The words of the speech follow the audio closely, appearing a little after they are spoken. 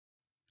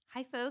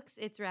Hi, folks.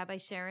 It's Rabbi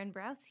Sharon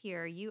Brous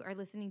here. You are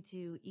listening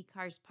to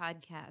IKAR's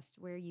podcast,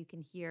 where you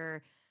can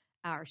hear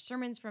our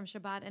sermons from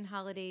Shabbat and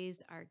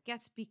holidays, our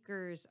guest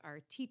speakers, our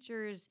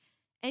teachers,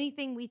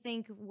 anything we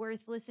think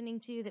worth listening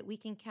to that we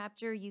can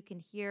capture, you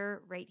can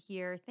hear right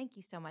here. Thank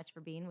you so much for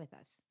being with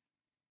us.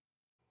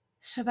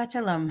 Shabbat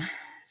Shalom.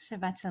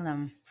 Shabbat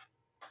Shalom.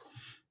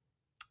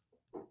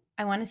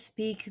 I want to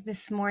speak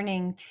this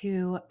morning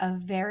to a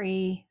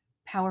very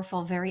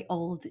powerful, very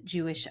old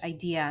Jewish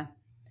idea,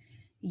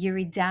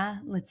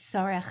 Yerida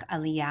Litzorech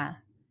Aliyah,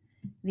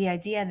 the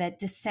idea that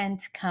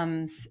descent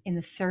comes in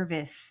the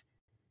service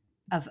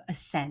of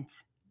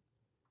ascent.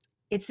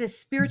 It's a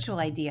spiritual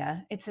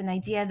idea. It's an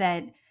idea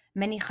that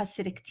many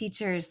Hasidic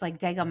teachers like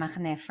Degel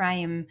Machane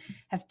Ephraim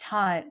have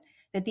taught,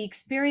 that the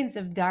experience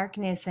of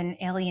darkness and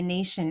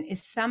alienation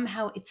is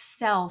somehow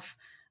itself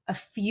a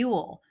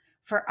fuel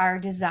for our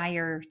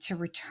desire to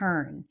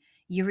return.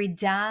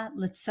 Yerida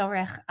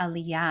Litzorech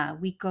Aliyah.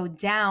 We go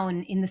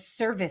down in the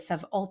service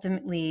of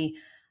ultimately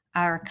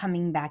our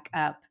coming back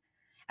up.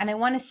 And I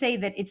want to say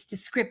that it's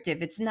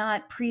descriptive. It's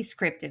not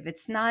prescriptive.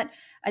 It's not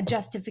a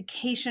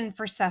justification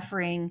for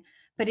suffering,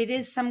 but it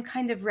is some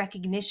kind of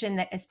recognition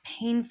that as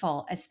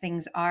painful as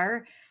things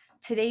are,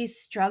 today's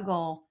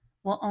struggle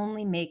will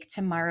only make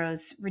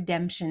tomorrow's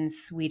redemption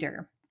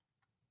sweeter.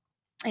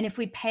 And if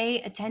we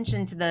pay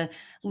attention to the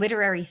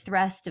literary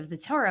thrust of the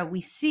Torah,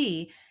 we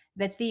see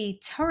that the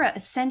Torah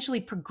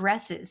essentially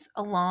progresses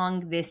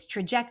along this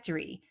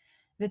trajectory.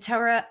 The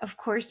Torah, of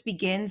course,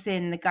 begins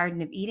in the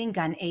Garden of Eden,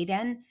 Gan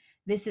Eden.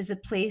 This is a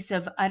place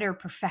of utter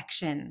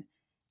perfection,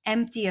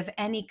 empty of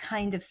any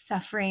kind of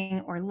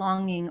suffering or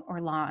longing or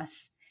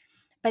loss.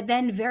 But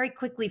then, very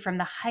quickly, from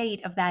the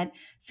height of that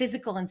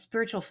physical and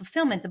spiritual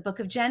fulfillment, the book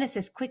of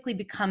Genesis quickly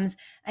becomes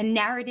a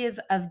narrative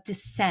of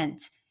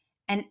descent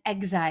and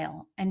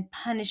exile and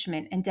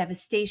punishment and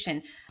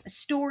devastation,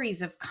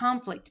 stories of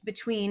conflict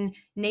between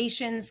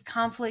nations,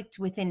 conflict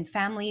within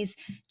families.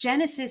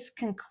 Genesis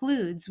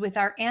concludes with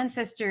our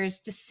ancestors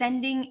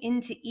descending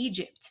into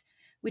Egypt,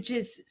 which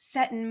is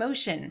set in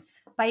motion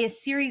by a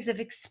series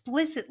of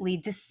explicitly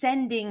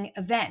descending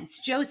events.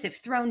 Joseph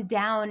thrown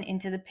down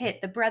into the pit.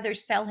 The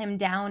brothers sell him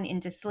down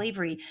into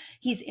slavery.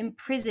 He's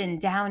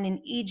imprisoned down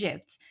in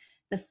Egypt.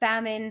 The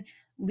famine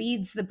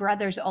leads the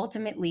brothers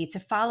ultimately to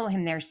follow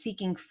him there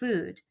seeking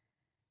food.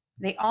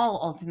 They all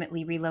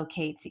ultimately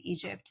relocate to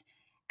Egypt.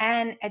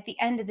 And at the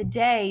end of the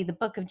day, the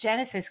book of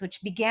Genesis,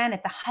 which began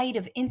at the height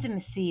of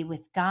intimacy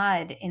with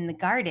God in the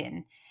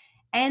garden,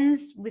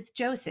 ends with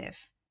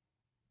Joseph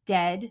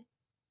dead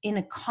in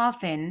a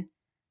coffin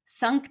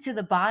sunk to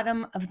the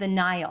bottom of the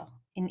Nile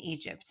in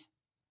Egypt.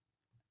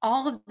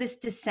 All of this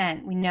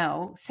descent, we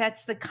know,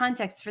 sets the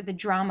context for the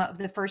drama of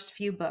the first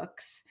few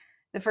books,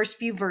 the first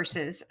few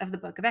verses of the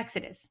book of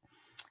Exodus,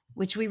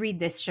 which we read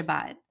this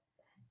Shabbat.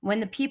 When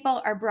the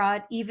people are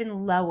brought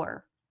even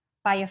lower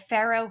by a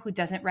Pharaoh who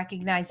doesn't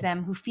recognize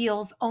them, who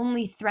feels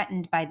only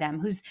threatened by them,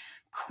 whose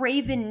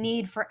craven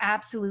need for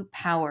absolute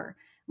power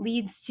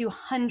leads to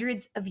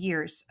hundreds of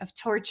years of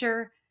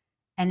torture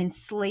and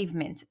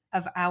enslavement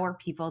of our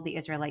people, the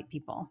Israelite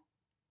people.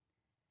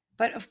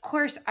 But of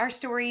course, our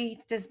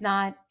story does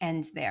not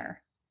end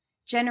there.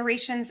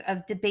 Generations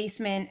of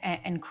debasement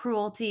and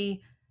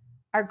cruelty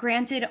are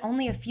granted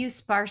only a few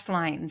sparse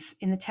lines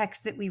in the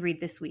text that we read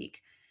this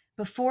week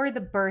before the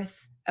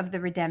birth of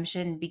the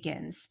redemption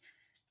begins.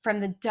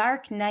 From the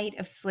dark night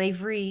of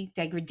slavery,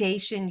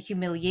 degradation,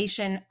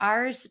 humiliation,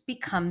 ours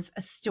becomes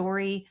a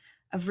story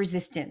of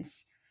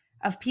resistance,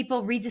 of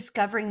people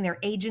rediscovering their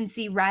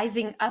agency,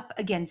 rising up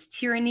against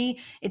tyranny.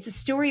 It's a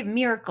story of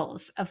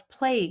miracles, of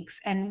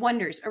plagues and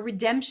wonders, a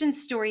redemption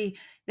story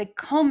that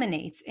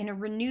culminates in a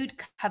renewed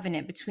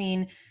covenant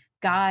between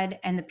God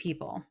and the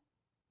people.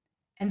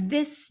 And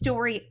this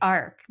story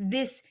arc,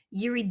 this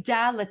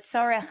Yerida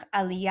Litzorech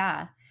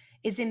Aliyah,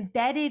 is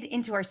embedded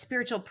into our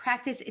spiritual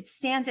practice. It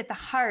stands at the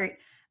heart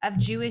of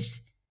Jewish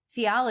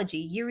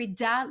theology.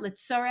 Yerida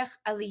Litzorech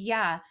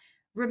Aliyah.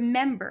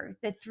 Remember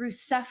that through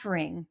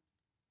suffering,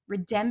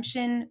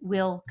 redemption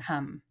will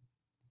come.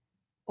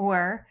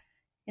 Or,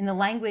 in the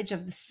language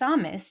of the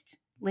psalmist,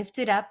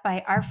 lifted up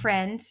by our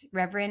friend,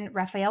 Reverend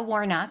Raphael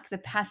Warnock, the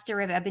pastor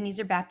of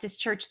Ebenezer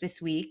Baptist Church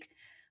this week,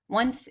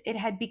 once it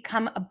had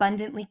become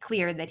abundantly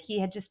clear that he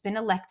had just been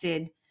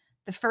elected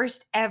the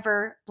first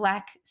ever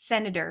Black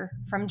senator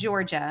from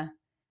Georgia,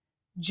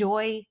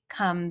 joy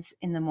comes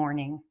in the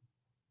morning.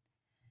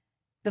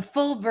 The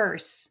full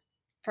verse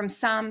from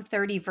Psalm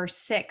 30, verse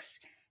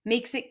 6,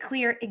 makes it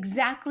clear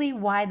exactly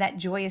why that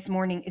joyous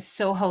morning is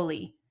so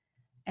holy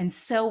and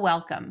so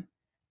welcome.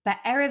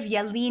 Ba'erev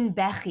yalin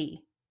bechi,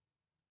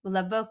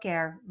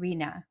 ulaboker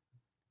rina.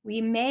 We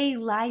may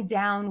lie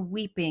down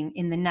weeping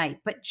in the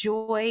night, but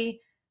joy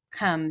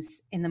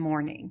comes in the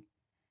morning.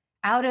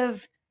 Out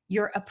of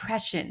your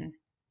oppression,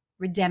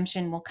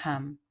 redemption will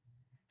come.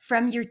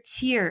 From your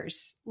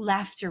tears,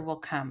 laughter will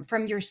come.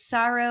 From your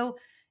sorrow,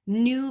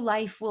 new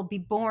life will be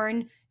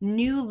born,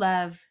 new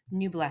love,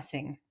 new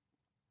blessing.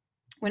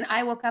 When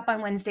I woke up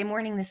on Wednesday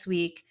morning this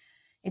week,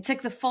 it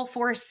took the full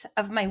force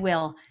of my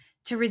will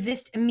to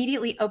resist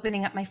immediately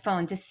opening up my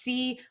phone to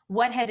see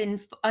what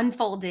had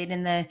unfolded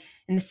in the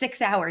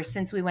 6 hours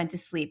since we went to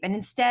sleep. And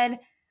instead,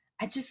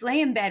 I just lay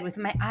in bed with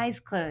my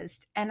eyes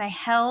closed and I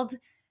held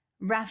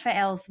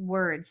Raphael's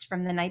words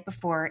from the night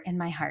before in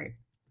my heart.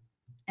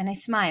 And I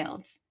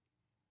smiled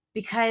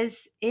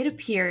because it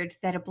appeared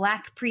that a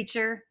Black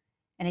preacher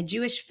and a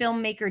Jewish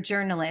filmmaker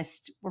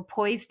journalist were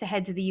poised to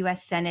head to the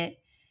US Senate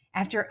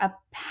after a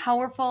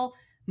powerful,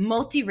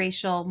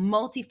 multiracial,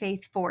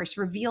 multi-faith force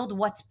revealed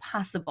what's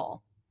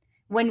possible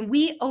when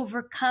we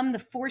overcome the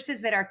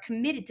forces that are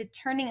committed to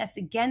turning us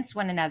against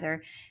one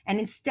another and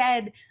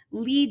instead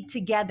lead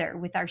together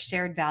with our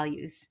shared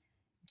values.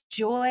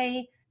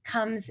 Joy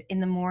comes in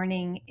the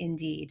morning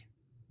indeed.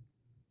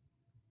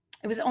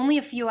 It was only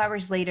a few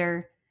hours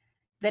later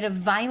that a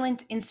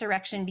violent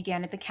insurrection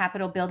began at the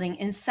Capitol building,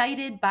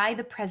 incited by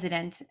the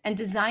president and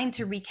designed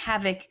to wreak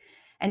havoc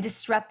and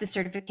disrupt the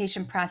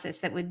certification process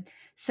that would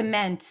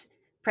cement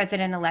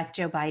President-elect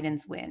Joe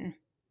Biden's win.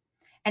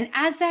 And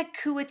as that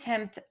coup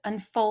attempt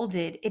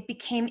unfolded, it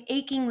became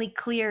achingly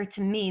clear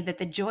to me that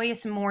the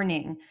joyous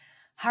morning,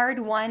 hard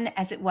won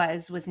as it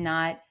was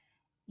not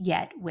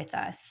yet with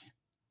us.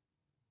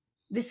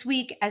 This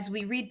week, as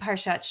we read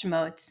Parshat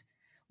Shemot,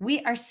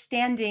 we are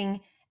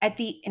standing at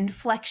the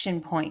inflection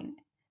point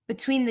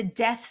between the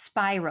death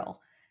spiral,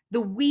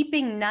 the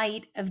weeping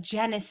night of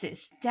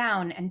Genesis,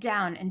 down and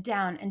down and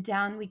down and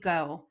down we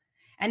go,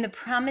 and the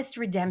promised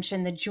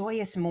redemption, the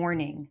joyous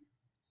morning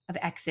of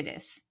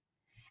Exodus.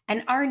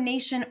 And our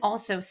nation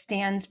also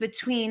stands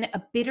between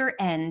a bitter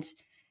end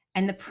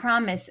and the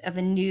promise of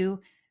a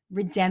new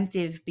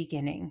redemptive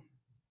beginning.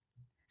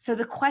 So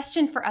the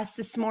question for us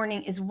this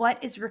morning is, what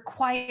is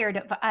required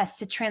of us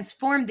to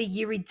transform the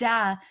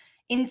Yeridah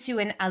into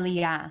an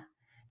Aliyah,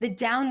 the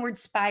downward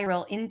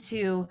spiral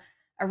into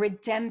a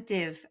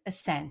redemptive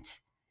ascent,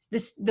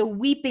 the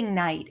weeping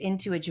night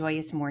into a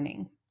joyous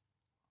morning?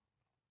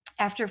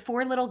 After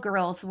 4 little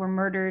girls were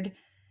murdered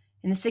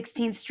in the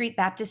 16th Street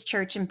Baptist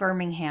Church in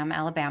Birmingham,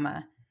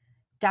 Alabama,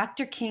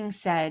 Dr. King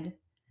said,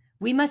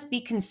 "We must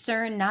be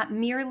concerned not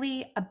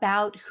merely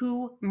about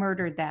who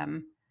murdered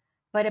them,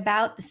 but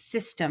about the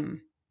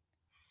system,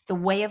 the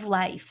way of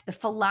life, the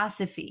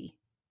philosophy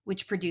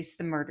which produced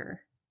the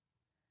murder."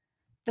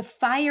 The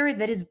fire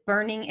that is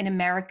burning in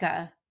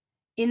America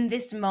in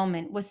this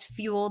moment was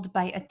fueled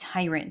by a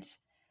tyrant,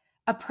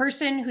 a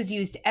person who's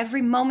used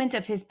every moment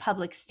of his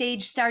public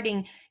stage,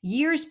 starting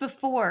years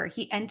before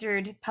he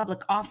entered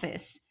public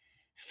office,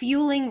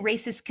 fueling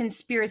racist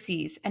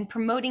conspiracies and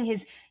promoting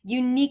his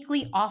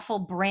uniquely awful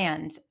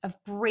brand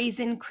of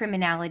brazen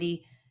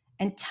criminality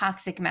and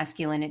toxic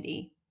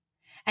masculinity.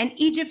 And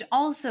Egypt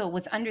also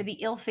was under the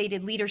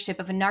ill-fated leadership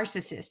of a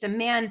narcissist, a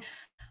man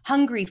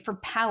hungry for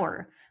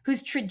power,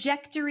 whose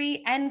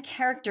trajectory and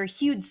character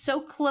hewed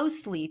so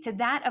closely to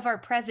that of our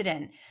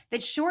president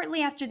that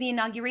shortly after the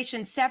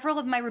inauguration, several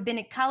of my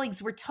rabbinic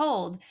colleagues were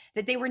told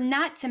that they were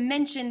not to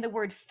mention the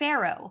word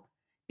Pharaoh,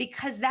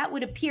 because that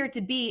would appear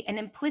to be an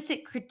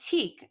implicit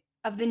critique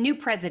of the new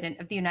president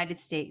of the United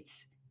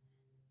States.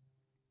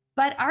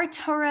 But our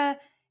Torah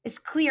is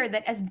clear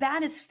that as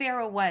bad as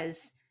Pharaoh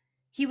was,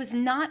 he was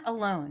not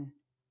alone.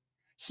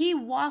 He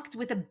walked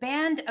with a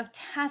band of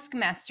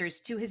taskmasters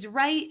to his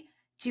right,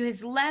 to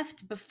his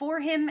left, before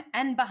him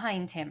and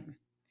behind him.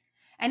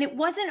 And it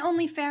wasn't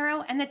only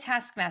Pharaoh and the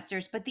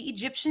taskmasters, but the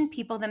Egyptian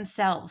people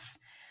themselves,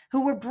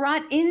 who were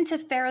brought into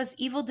Pharaoh's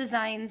evil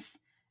designs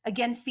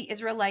against the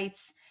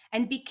Israelites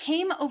and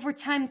became over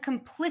time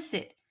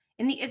complicit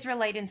in the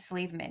Israelite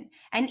enslavement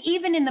and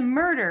even in the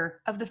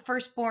murder of the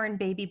firstborn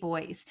baby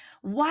boys.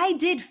 Why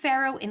did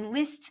Pharaoh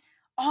enlist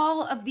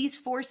all of these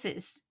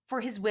forces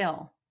for his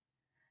will?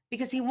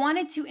 Because he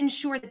wanted to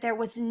ensure that there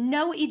was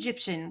no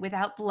Egyptian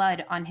without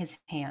blood on his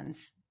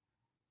hands.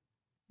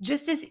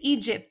 Just as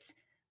Egypt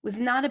was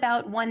not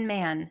about one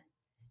man,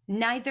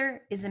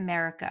 neither is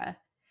America.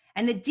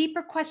 And the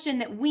deeper question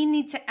that we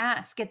need to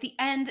ask at the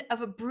end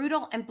of a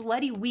brutal and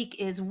bloody week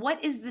is,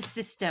 what is the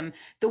system,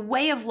 the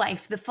way of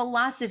life, the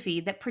philosophy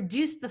that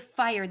produced the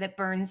fire that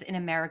burns in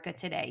America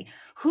today?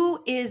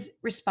 Who is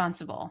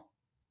responsible?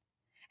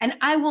 And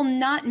I will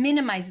not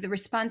minimize the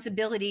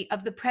responsibility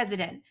of the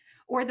president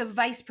or the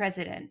vice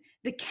president,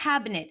 the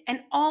cabinet, and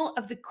all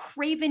of the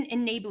craven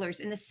enablers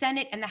in the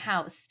Senate and the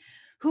House,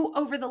 who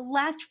over the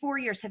last 4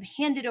 years have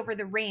handed over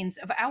the reins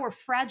of our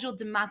fragile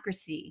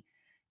democracy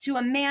to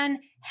a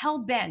man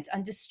hell-bent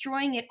on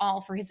destroying it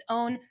all for his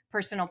own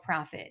personal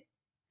profit.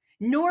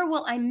 Nor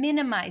will I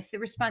minimize the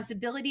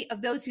responsibility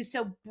of those who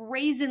so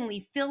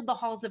brazenly filled the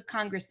halls of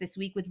Congress this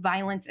week with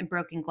violence and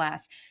broken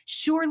glass.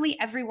 Surely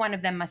every one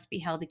of them must be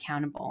held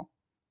accountable.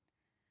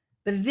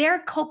 But their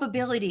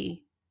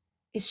culpability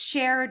is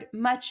shared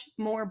much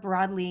more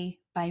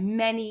broadly by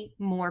many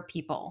more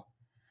people.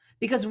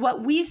 Because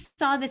what we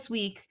saw this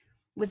week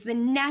was the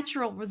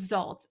natural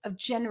result of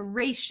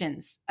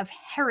generations of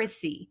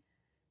heresy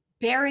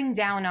bearing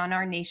down on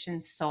our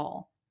nation's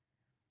soul.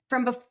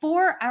 From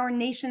before our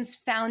nation's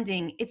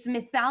founding, its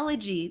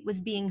mythology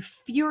was being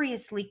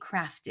furiously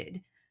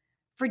crafted.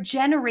 For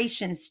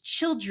generations,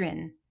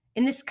 children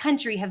in this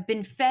country have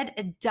been fed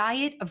a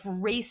diet of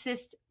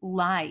racist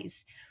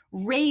lies,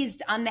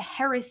 raised on the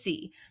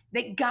heresy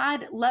that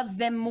God loves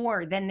them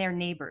more than their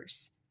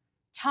neighbors,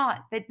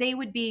 taught that they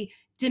would be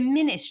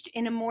diminished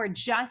in a more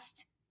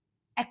just,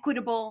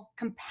 equitable,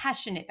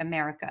 compassionate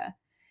America.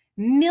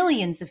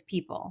 Millions of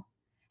people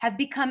have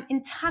become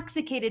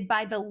intoxicated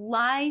by the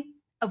lie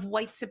of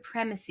white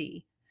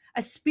supremacy,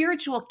 a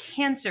spiritual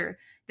cancer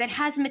that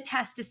has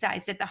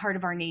metastasized at the heart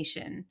of our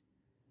nation,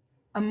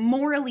 a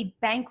morally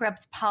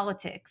bankrupt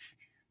politics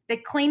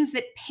that claims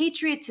that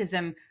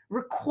patriotism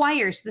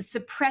requires the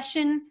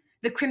suppression,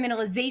 the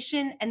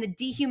criminalization, and the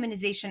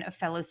dehumanization of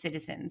fellow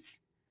citizens.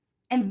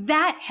 And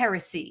that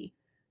heresy,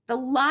 the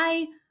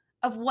lie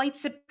of white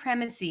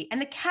supremacy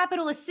and the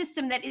capitalist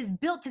system that is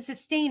built to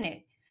sustain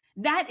it,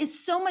 that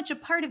is so much a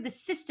part of the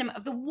system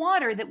of the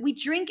water that we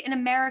drink in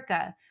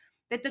America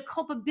that the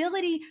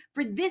culpability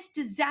for this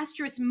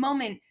disastrous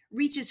moment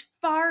reaches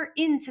far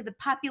into the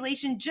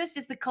population, just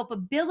as the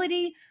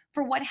culpability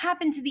for what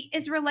happened to the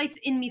Israelites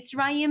in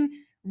Mitzrayim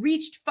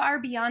reached far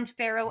beyond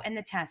Pharaoh and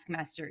the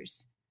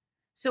taskmasters.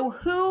 So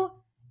who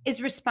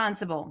is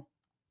responsible?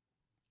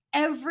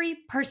 Every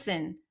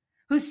person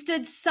who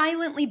stood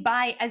silently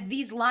by as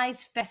these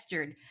lies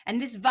festered and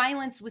this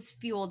violence was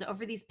fueled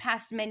over these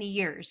past many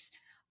years.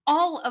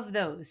 All of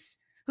those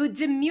who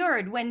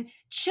demurred when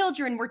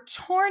children were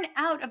torn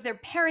out of their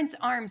parents'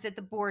 arms at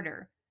the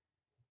border.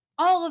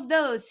 All of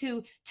those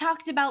who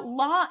talked about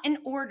law and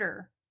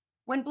order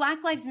when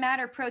Black Lives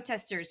Matter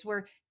protesters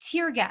were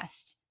tear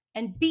gassed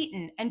and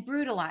beaten and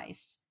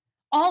brutalized.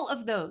 All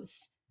of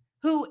those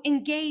who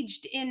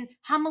engaged in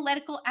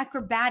homiletical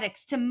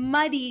acrobatics to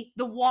muddy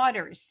the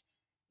waters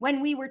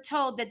when we were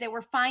told that there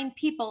were fine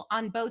people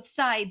on both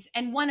sides,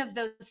 and one of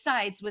those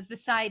sides was the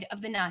side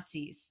of the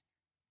Nazis.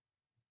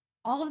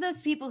 All of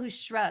those people who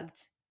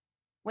shrugged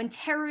when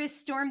terrorists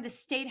stormed the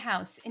State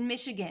House in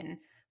Michigan,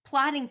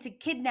 plotting to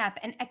kidnap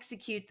and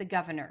execute the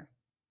governor.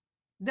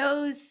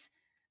 Those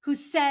who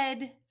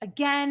said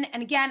again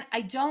and again,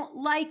 I don't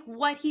like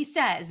what he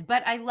says,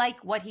 but I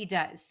like what he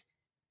does.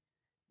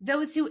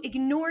 Those who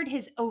ignored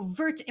his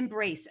overt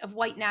embrace of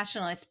white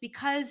nationalists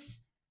because,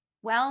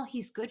 well,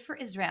 he's good for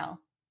Israel.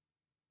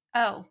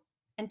 Oh,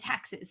 and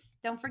taxes.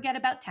 Don't forget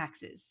about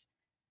taxes.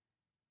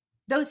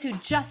 Those who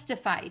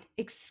justified,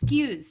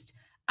 excused,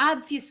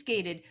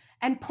 obfuscated,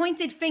 and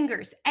pointed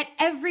fingers at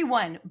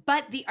everyone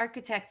but the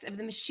architects of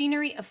the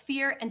machinery of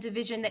fear and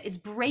division that is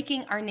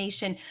breaking our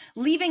nation,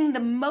 leaving the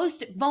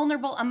most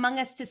vulnerable among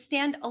us to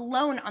stand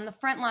alone on the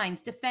front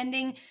lines,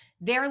 defending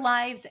their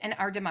lives and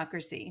our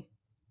democracy.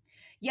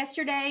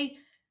 Yesterday,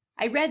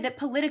 I read that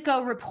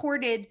Politico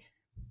reported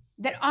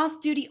that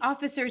off-duty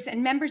officers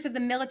and members of the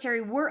military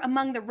were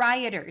among the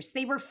rioters.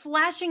 They were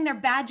flashing their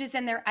badges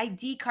and their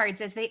ID cards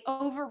as they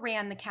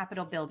overran the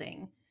Capitol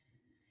building.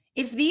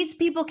 If these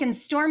people can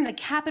storm the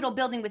Capitol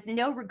building with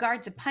no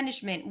regard to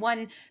punishment,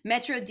 one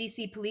Metro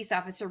DC police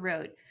officer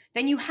wrote,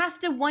 then you have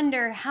to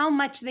wonder how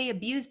much they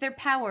abuse their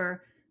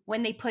power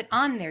when they put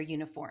on their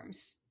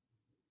uniforms.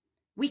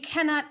 We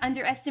cannot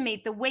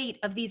underestimate the weight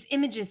of these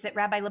images that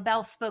Rabbi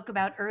Lebel spoke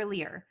about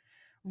earlier.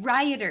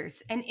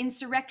 Rioters and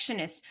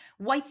insurrectionists,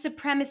 white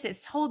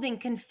supremacists holding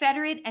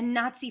Confederate and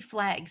Nazi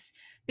flags,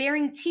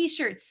 bearing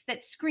t-shirts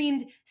that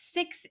screamed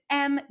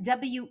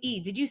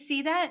 6MWE. Did you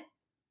see that?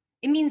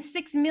 It means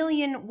 6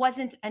 million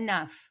wasn't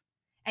enough.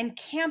 And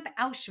Camp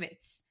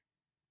Auschwitz,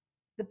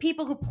 the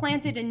people who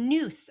planted a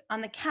noose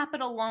on the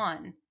Capitol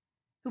lawn,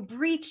 who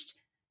breached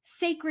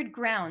sacred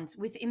ground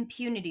with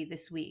impunity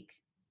this week.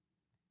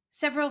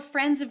 Several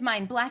friends of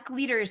mine, Black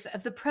leaders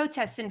of the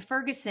protests in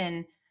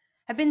Ferguson,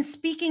 have been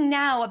speaking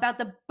now about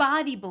the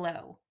body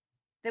blow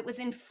that was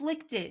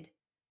inflicted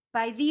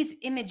by these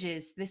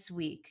images this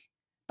week,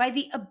 by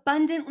the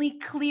abundantly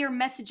clear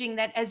messaging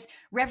that, as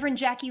Reverend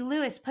Jackie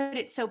Lewis put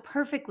it so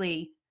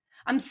perfectly,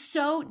 I'm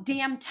so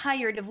damn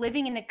tired of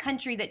living in a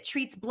country that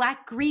treats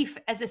Black grief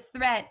as a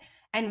threat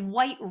and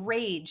white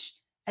rage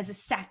as a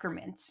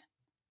sacrament.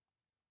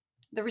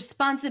 The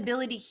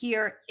responsibility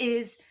here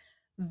is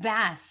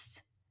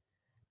vast.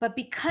 But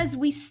because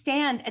we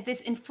stand at this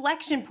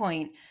inflection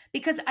point,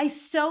 because I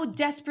so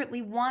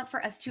desperately want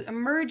for us to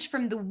emerge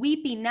from the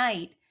weepy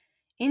night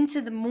into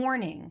the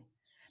morning,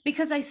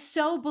 because I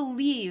so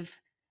believe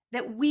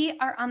that we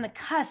are on the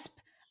cusp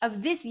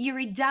of this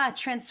Yeridah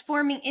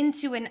transforming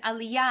into an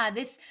Aliyah,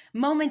 this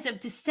moment of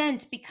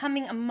descent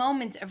becoming a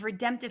moment of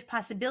redemptive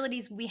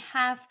possibilities, we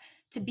have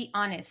to be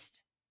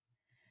honest.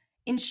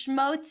 In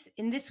Shmot,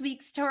 in this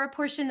week's Torah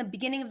portion, the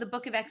beginning of the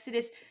book of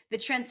Exodus, the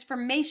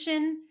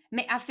transformation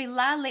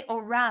me'afela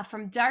le'ora,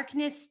 from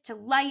darkness to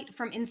light,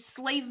 from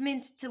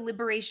enslavement to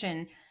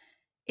liberation,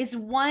 is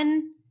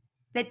one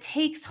that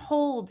takes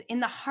hold in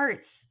the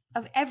hearts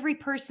of every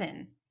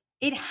person.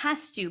 It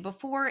has to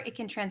before it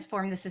can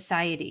transform the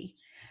society.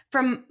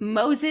 From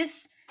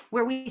Moses,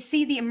 where we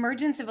see the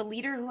emergence of a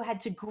leader who had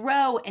to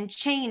grow and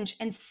change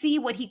and see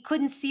what he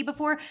couldn't see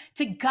before,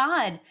 to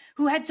God,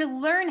 who had to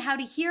learn how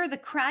to hear the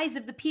cries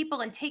of the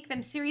people and take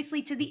them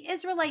seriously, to the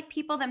Israelite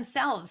people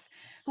themselves,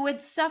 who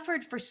had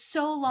suffered for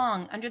so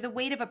long under the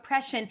weight of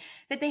oppression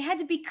that they had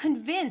to be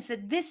convinced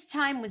that this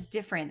time was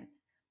different,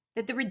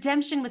 that the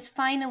redemption was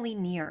finally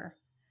near.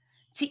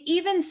 To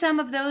even some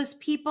of those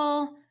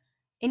people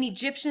in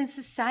Egyptian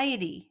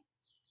society,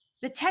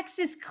 the text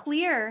is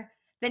clear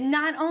that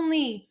not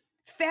only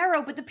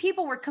Pharaoh, but the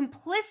people were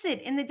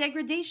complicit in the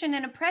degradation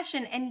and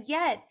oppression. And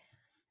yet,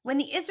 when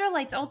the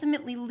Israelites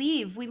ultimately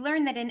leave, we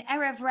learn that an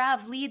Erev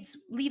Rav leaves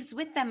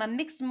with them a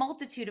mixed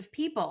multitude of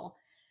people.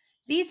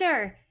 These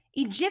are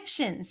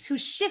Egyptians who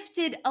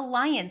shifted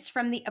alliance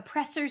from the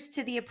oppressors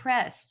to the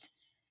oppressed.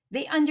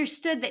 They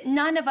understood that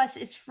none of us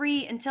is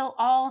free until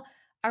all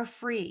are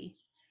free.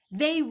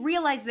 They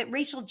realized that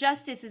racial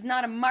justice is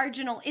not a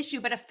marginal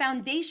issue, but a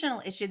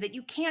foundational issue, that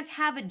you can't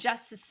have a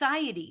just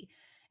society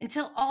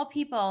until all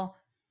people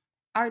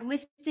are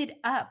lifted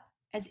up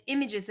as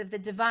images of the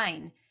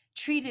divine,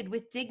 treated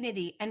with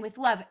dignity and with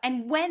love.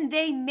 And when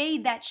they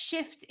made that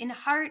shift in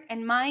heart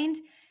and mind,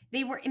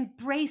 they were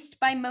embraced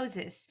by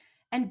Moses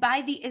and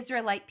by the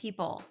Israelite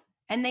people,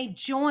 and they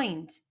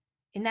joined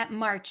in that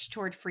march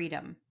toward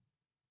freedom.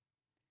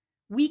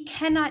 We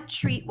cannot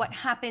treat what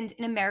happened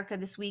in America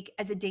this week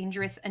as a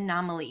dangerous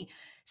anomaly,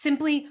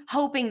 simply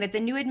hoping that the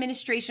new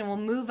administration will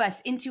move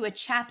us into a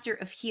chapter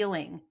of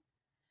healing.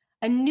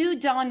 A new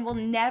dawn will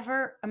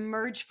never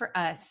emerge for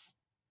us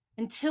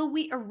until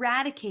we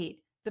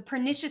eradicate the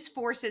pernicious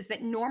forces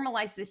that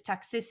normalize this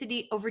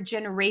toxicity over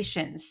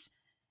generations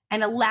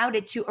and allowed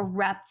it to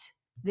erupt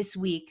this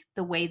week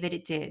the way that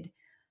it did.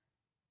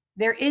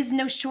 There is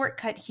no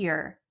shortcut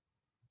here.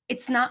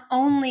 It's not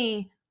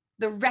only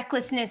the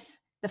recklessness,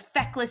 the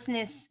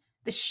fecklessness,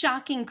 the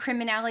shocking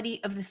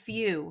criminality of the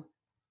few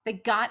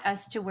that got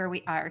us to where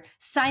we are.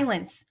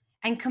 Silence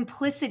and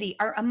complicity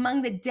are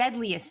among the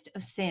deadliest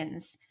of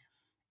sins.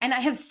 And I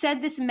have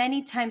said this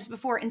many times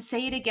before and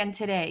say it again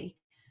today.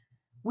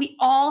 We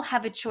all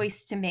have a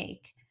choice to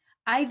make.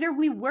 Either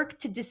we work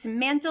to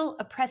dismantle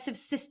oppressive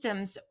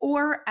systems,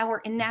 or our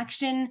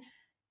inaction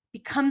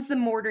becomes the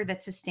mortar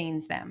that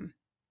sustains them.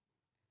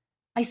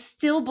 I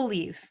still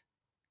believe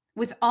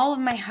with all of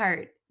my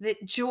heart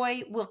that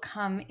joy will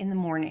come in the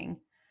morning.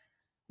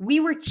 We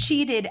were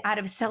cheated out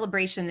of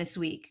celebration this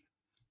week.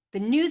 The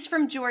news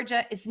from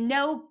Georgia is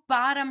no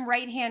bottom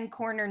right-hand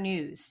corner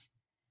news.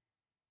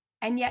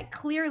 And yet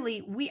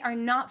clearly we are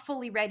not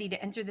fully ready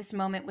to enter this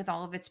moment with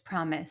all of its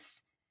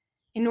promise.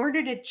 In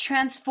order to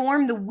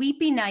transform the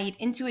weepy night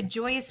into a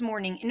joyous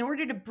morning, in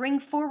order to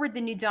bring forward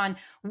the new dawn,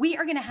 we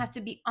are going to have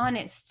to be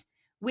honest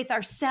with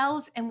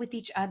ourselves and with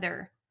each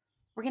other.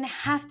 We're going to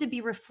have to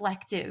be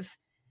reflective.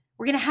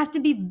 We're going to have to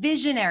be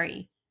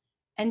visionary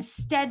and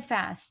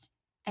steadfast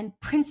and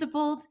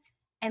principled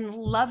and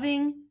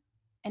loving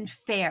and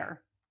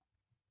fair.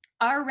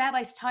 Our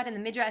rabbis taught in the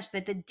Midrash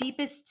that the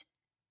deepest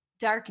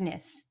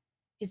darkness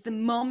is the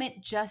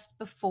moment just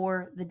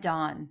before the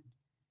dawn.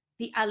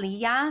 The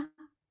Aliyah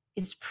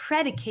is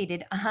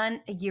predicated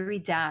on a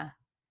Yeridah.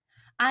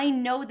 I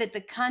know that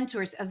the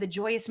contours of the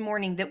joyous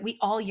morning that we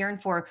all yearn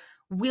for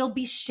will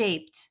be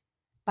shaped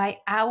by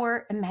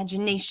our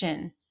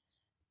imagination,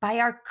 by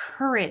our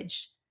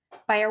courage,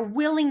 by our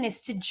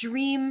willingness to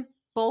dream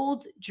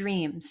bold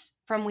dreams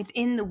from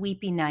within the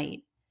weepy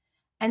night.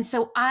 And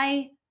so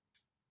I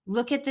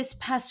look at this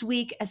past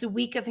week as a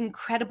week of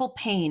incredible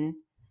pain,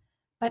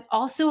 but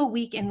also a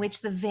week in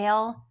which the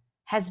veil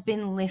has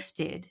been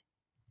lifted.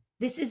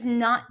 This is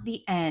not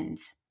the end.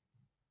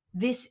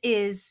 This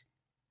is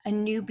a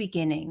new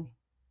beginning.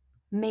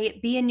 May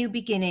it be a new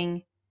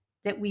beginning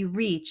that we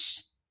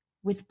reach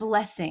with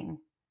blessing,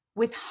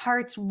 with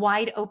hearts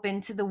wide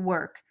open to the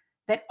work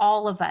that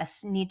all of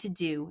us need to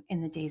do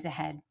in the days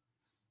ahead.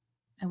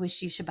 I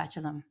wish you Shabbat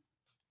Shalom.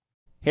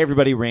 Hey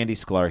everybody, Randy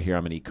Sklar here.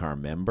 I'm an IKAR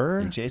member.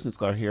 And Jason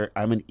Sklar here.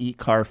 I'm an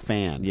IKAR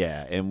fan.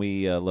 Yeah, and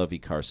we love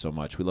IKAR so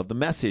much. We love the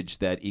message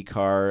that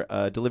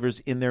IKAR delivers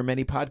in their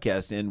many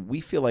podcasts, and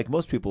we feel like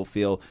most people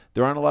feel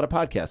there aren't a lot of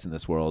podcasts in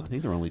this world. I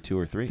think there are only 2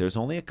 or 3. There's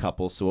only a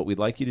couple, so what we'd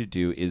like you to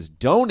do is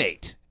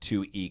donate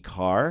to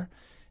IKAR.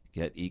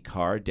 Get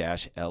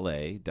ikar-la.org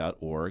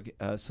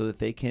so that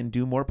they can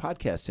do more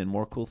podcasts and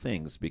more cool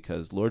things,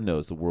 because Lord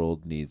knows the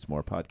world needs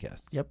more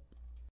podcasts. Yep.